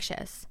less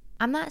anxious.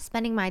 I'm not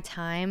spending my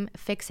time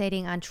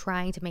fixating on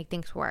trying to make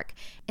things work.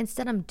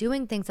 Instead, I'm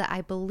doing things that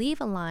I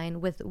believe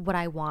align with what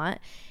I want,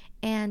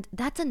 and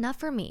that's enough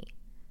for me.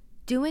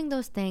 Doing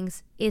those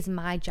things is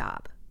my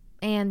job,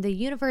 and the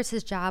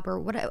universe's job, or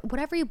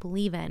whatever you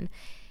believe in,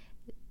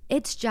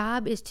 its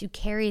job is to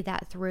carry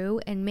that through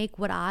and make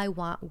what I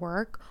want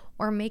work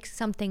or make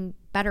something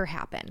better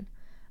happen.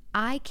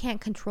 I can't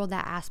control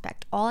that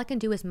aspect. All I can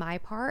do is my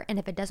part, and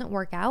if it doesn't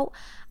work out,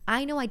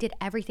 I know I did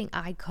everything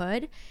I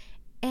could,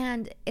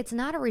 and it's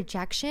not a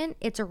rejection,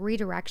 it's a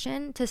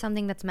redirection to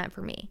something that's meant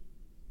for me.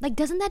 Like,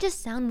 doesn't that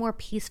just sound more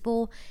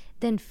peaceful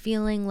than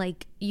feeling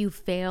like you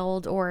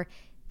failed or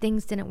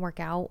things didn't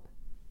work out?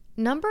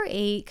 Number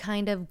 8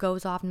 kind of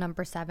goes off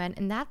number 7,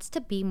 and that's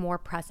to be more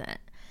present.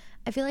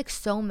 I feel like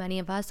so many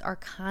of us are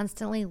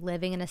constantly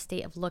living in a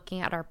state of looking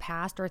at our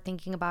past or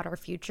thinking about our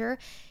future,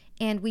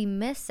 and we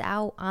miss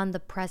out on the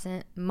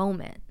present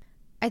moment.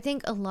 I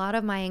think a lot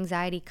of my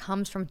anxiety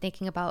comes from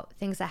thinking about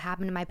things that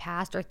happened in my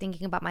past or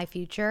thinking about my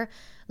future.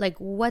 Like,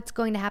 what's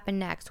going to happen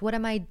next? What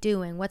am I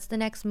doing? What's the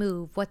next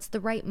move? What's the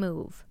right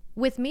move?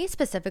 With me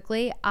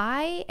specifically,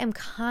 I am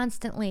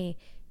constantly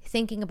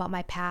thinking about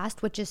my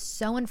past, which is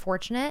so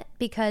unfortunate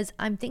because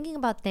I'm thinking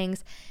about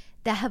things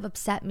that have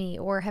upset me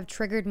or have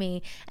triggered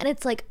me. And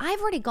it's like, I've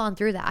already gone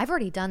through that. I've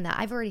already done that.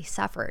 I've already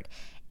suffered.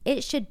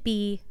 It should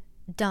be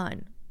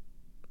done.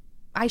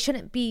 I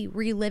shouldn't be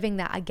reliving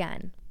that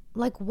again.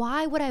 Like,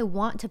 why would I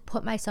want to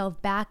put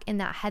myself back in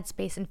that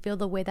headspace and feel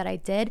the way that I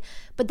did?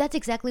 But that's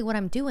exactly what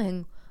I'm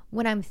doing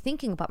when I'm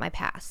thinking about my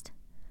past.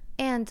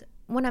 And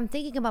when I'm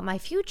thinking about my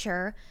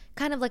future,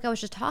 kind of like I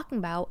was just talking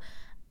about,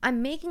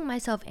 I'm making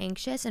myself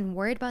anxious and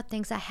worried about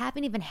things that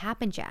haven't even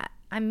happened yet.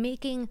 I'm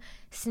making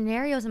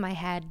scenarios in my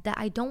head that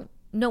I don't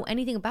know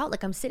anything about.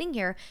 Like, I'm sitting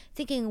here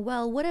thinking,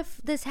 well, what if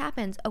this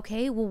happens?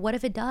 Okay, well, what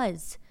if it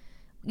does?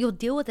 You'll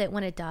deal with it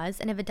when it does.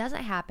 And if it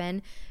doesn't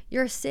happen,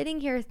 you're sitting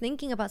here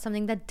thinking about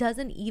something that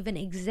doesn't even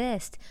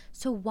exist.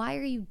 So why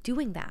are you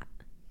doing that?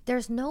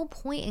 There's no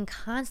point in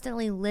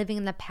constantly living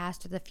in the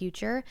past or the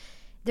future.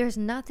 There's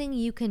nothing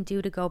you can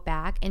do to go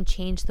back and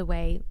change the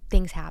way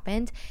things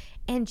happened.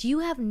 And you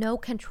have no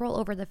control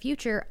over the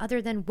future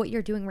other than what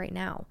you're doing right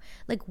now.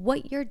 Like,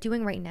 what you're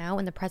doing right now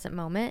in the present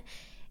moment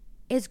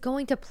is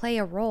going to play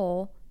a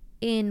role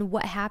in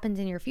what happens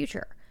in your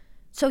future.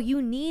 So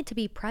you need to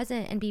be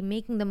present and be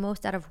making the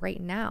most out of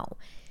right now.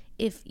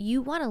 If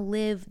you want to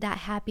live that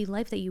happy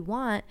life that you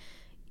want,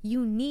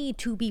 you need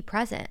to be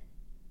present.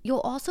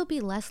 You'll also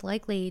be less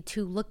likely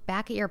to look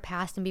back at your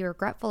past and be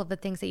regretful of the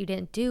things that you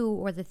didn't do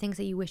or the things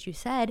that you wish you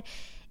said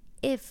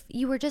if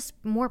you were just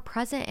more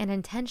present and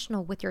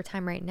intentional with your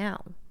time right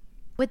now.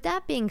 With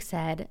that being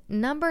said,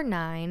 number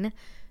 9,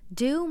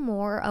 do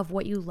more of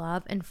what you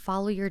love and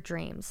follow your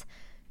dreams.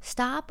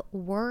 Stop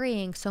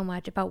worrying so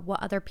much about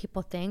what other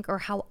people think or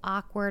how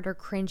awkward or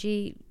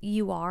cringy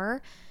you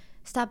are.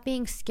 Stop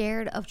being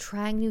scared of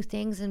trying new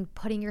things and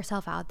putting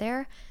yourself out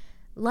there.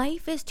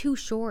 Life is too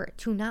short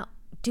to not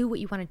do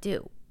what you want to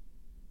do.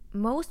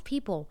 Most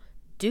people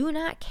do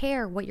not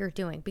care what you're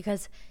doing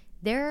because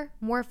they're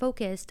more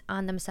focused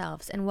on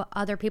themselves and what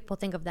other people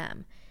think of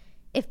them.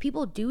 If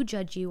people do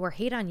judge you or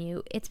hate on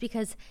you, it's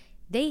because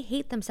they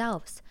hate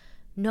themselves.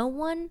 No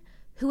one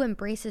who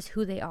embraces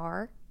who they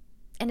are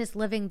and is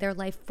living their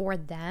life for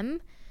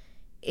them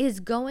is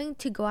going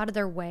to go out of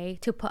their way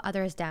to put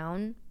others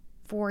down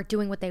for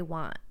doing what they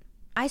want.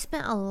 I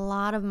spent a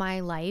lot of my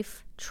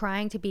life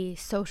trying to be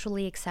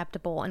socially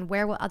acceptable and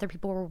wear what other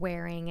people were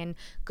wearing and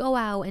go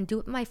out and do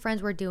what my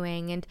friends were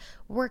doing and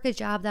work a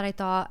job that I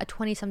thought a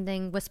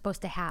 20-something was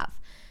supposed to have.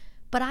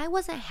 But I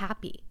wasn't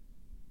happy.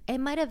 It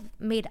might have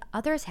made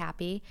others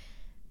happy,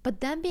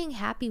 but them being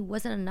happy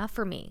wasn't enough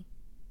for me.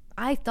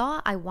 I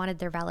thought I wanted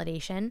their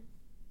validation.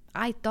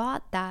 I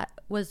thought that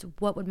was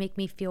what would make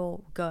me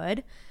feel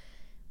good,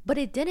 but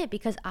it didn't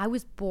because I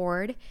was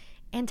bored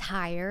and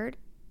tired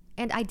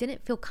and I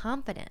didn't feel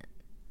confident.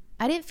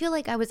 I didn't feel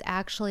like I was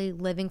actually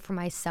living for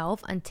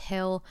myself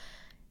until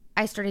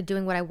I started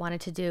doing what I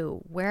wanted to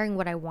do, wearing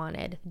what I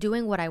wanted,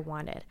 doing what I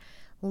wanted,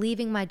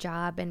 leaving my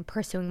job and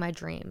pursuing my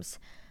dreams.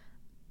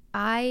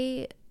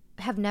 I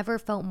have never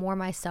felt more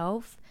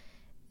myself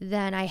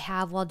than I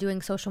have while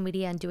doing social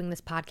media and doing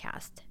this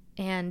podcast.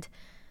 And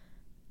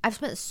I've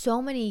spent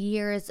so many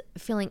years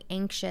feeling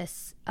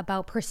anxious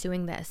about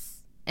pursuing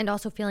this and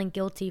also feeling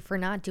guilty for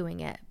not doing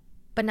it,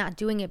 but not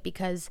doing it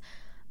because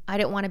I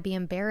didn't want to be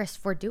embarrassed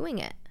for doing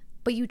it.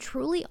 But you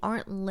truly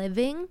aren't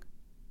living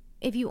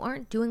if you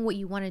aren't doing what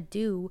you want to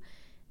do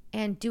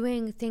and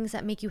doing things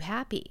that make you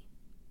happy.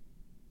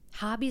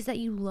 Hobbies that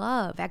you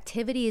love,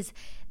 activities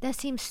that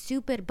seem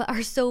stupid but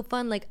are so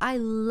fun. Like, I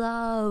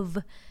love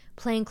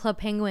playing Club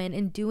Penguin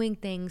and doing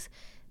things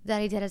that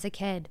I did as a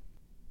kid.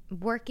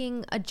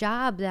 Working a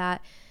job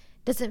that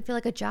doesn't feel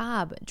like a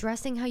job,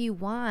 dressing how you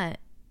want,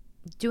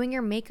 doing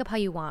your makeup how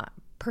you want,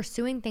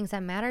 pursuing things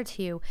that matter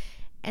to you,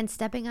 and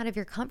stepping out of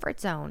your comfort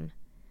zone.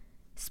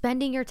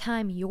 Spending your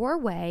time your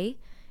way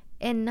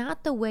and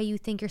not the way you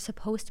think you're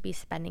supposed to be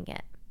spending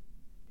it.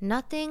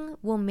 Nothing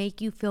will make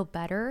you feel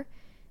better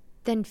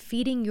than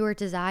feeding your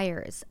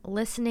desires,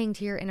 listening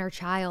to your inner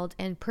child,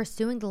 and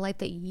pursuing the life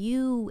that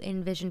you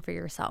envision for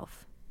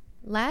yourself.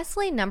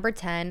 Lastly, number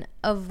 10,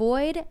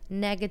 avoid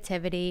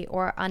negativity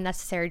or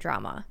unnecessary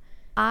drama.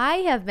 I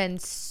have been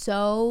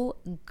so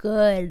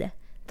good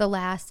the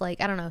last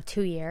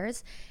 2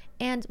 years.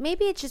 And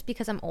maybe it's just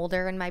because I'm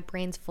older and my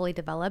brain's fully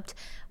developed.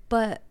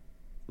 But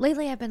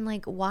lately I've been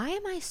like, why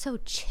am I so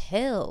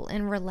chill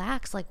and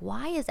relaxed? Like,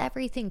 why is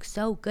everything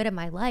so good in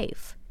my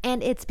life?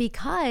 And it's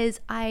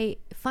because I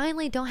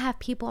finally don't have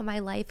people in my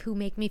life who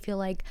make me feel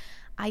like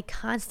I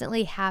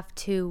constantly have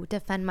to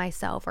defend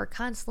myself or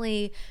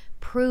constantly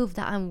prove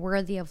that I'm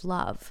worthy of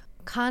love.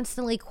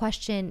 Constantly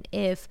question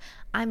if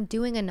I'm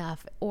doing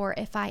enough or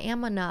if I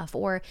am enough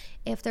or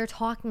if they're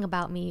talking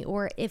about me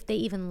or if they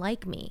even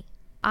like me.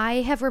 I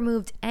have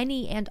removed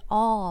any and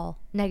all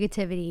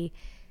negativity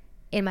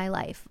in my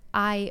life.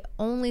 I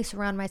only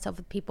surround myself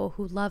with people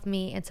who love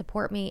me and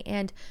support me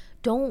and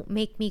don't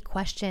make me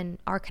question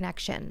our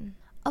connection.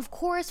 Of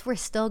course, we're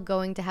still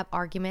going to have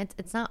arguments.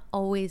 It's not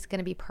always going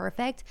to be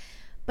perfect,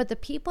 but the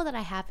people that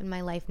I have in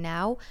my life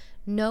now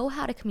know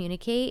how to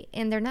communicate,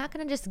 and they're not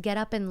going to just get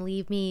up and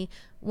leave me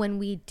when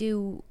we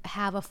do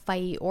have a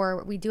fight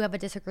or we do have a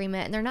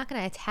disagreement, and they're not going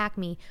to attack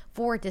me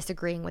for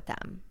disagreeing with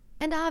them.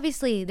 And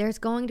obviously, there's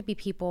going to be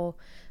people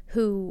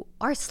who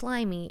are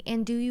slimy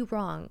and do you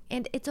wrong,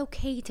 and it's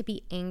okay to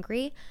be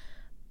angry,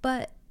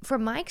 but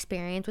from my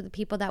experience with the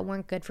people that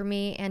weren't good for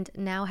me and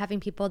now having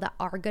people that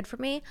are good for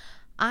me,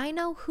 I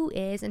know who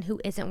is and who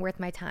isn't worth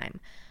my time.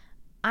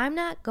 I'm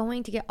not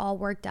going to get all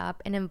worked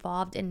up and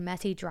involved in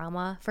messy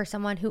drama for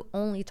someone who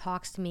only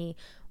talks to me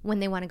when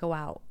they want to go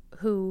out,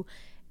 who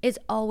is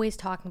always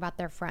talking about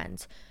their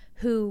friends,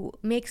 who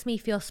makes me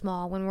feel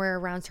small when we're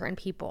around certain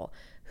people,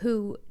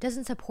 who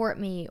doesn't support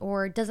me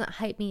or doesn't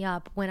hype me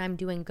up when I'm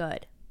doing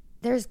good.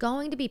 There's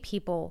going to be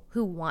people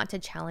who want to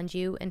challenge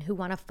you and who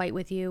want to fight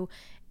with you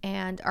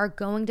and are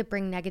going to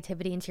bring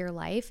negativity into your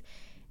life.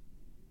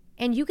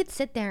 And you could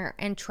sit there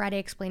and try to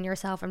explain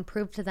yourself and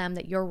prove to them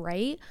that you're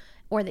right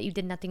or that you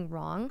did nothing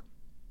wrong.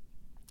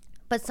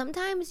 But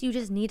sometimes you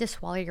just need to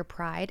swallow your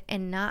pride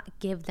and not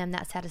give them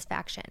that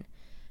satisfaction.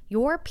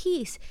 Your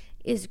peace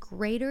is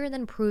greater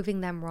than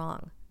proving them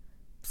wrong.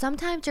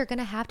 Sometimes you're going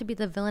to have to be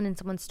the villain in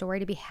someone's story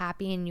to be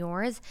happy in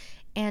yours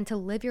and to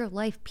live your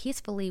life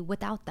peacefully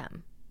without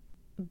them.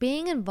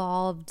 Being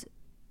involved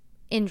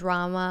in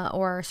drama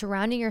or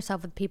surrounding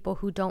yourself with people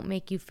who don't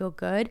make you feel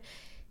good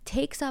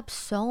takes up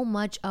so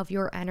much of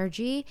your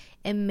energy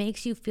and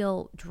makes you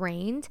feel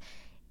drained.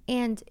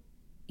 And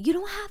you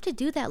don't have to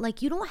do that.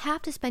 Like, you don't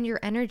have to spend your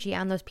energy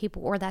on those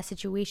people or that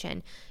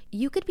situation.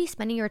 You could be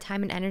spending your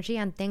time and energy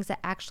on things that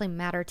actually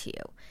matter to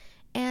you.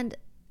 And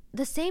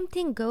the same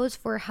thing goes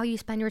for how you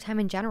spend your time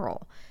in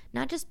general.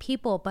 Not just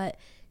people, but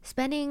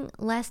spending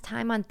less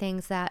time on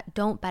things that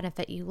don't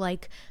benefit you,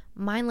 like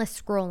mindless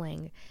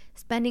scrolling,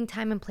 spending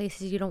time in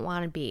places you don't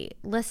want to be,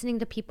 listening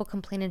to people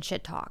complain and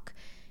shit talk.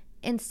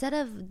 Instead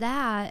of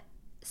that,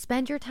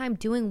 spend your time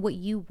doing what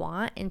you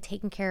want and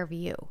taking care of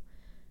you.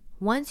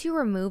 Once you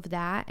remove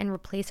that and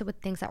replace it with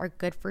things that are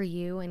good for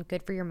you and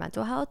good for your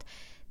mental health,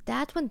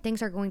 that's when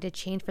things are going to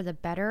change for the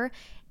better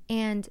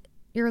and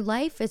your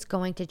life is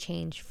going to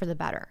change for the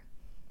better.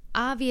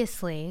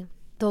 Obviously,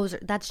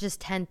 that's just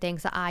 10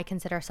 things that I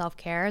consider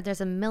self-care.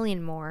 There's a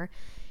million more.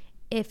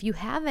 If you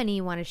have any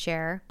you want to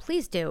share,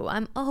 please do.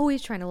 I'm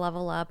always trying to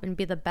level up and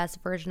be the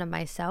best version of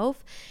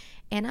myself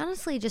and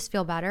honestly just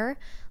feel better.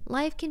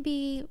 Life can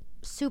be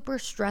super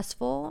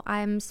stressful.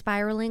 I'm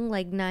spiraling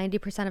like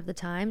 90% of the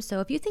time. So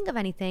if you think of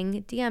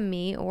anything, DM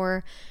me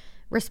or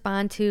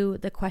respond to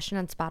the question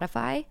on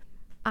Spotify.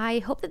 I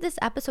hope that this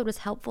episode was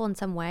helpful in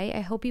some way.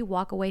 I hope you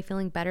walk away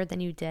feeling better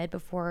than you did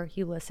before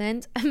you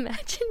listened.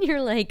 Imagine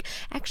you're like,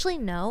 actually,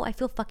 no, I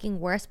feel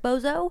fucking worse,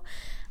 bozo.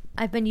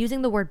 I've been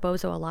using the word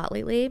bozo a lot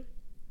lately.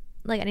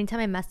 Like anytime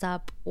I mess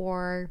up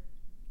or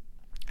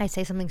I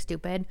say something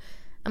stupid,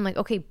 I'm like,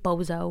 okay,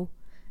 bozo.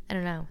 I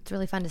don't know. It's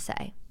really fun to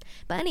say.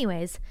 But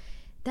anyways,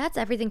 that's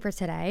everything for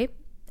today.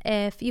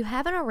 If you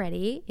haven't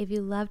already, if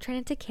you love Try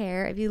Not to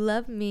Care, if you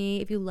love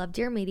me, if you love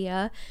Dear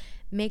Media,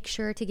 make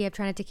sure to give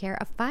Try Not to Care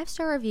a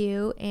 5-star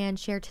review and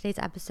share today's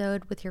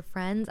episode with your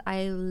friends.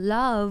 I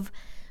love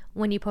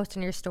when you post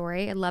on your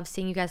story. I love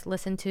seeing you guys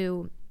listen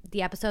to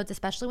the episodes,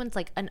 especially when it's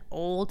like an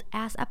old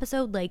ass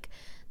episode, like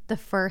the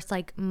first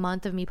like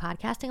month of me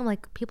podcasting. I'm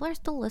like, people are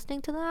still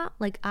listening to that?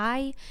 Like,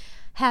 I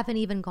haven't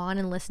even gone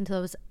and listened to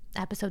those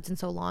episodes in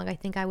so long. I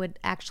think I would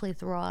actually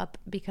throw up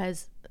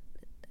because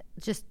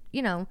just,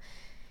 you know,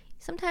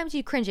 sometimes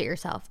you cringe at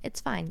yourself.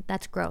 It's fine.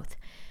 That's growth.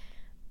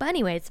 But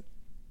anyways,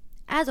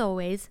 as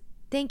always,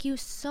 thank you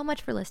so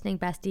much for listening,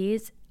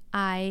 besties.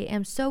 I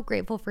am so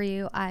grateful for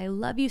you. I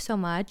love you so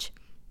much.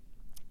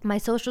 My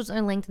socials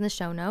are linked in the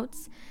show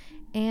notes.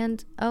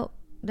 And, oh,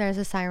 there's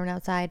a siren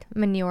outside.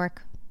 I'm in New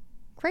York.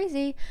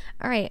 Crazy.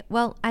 All right.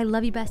 Well, I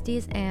love you,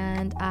 besties,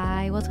 and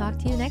I will talk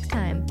to you next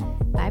time.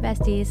 Bye,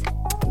 besties.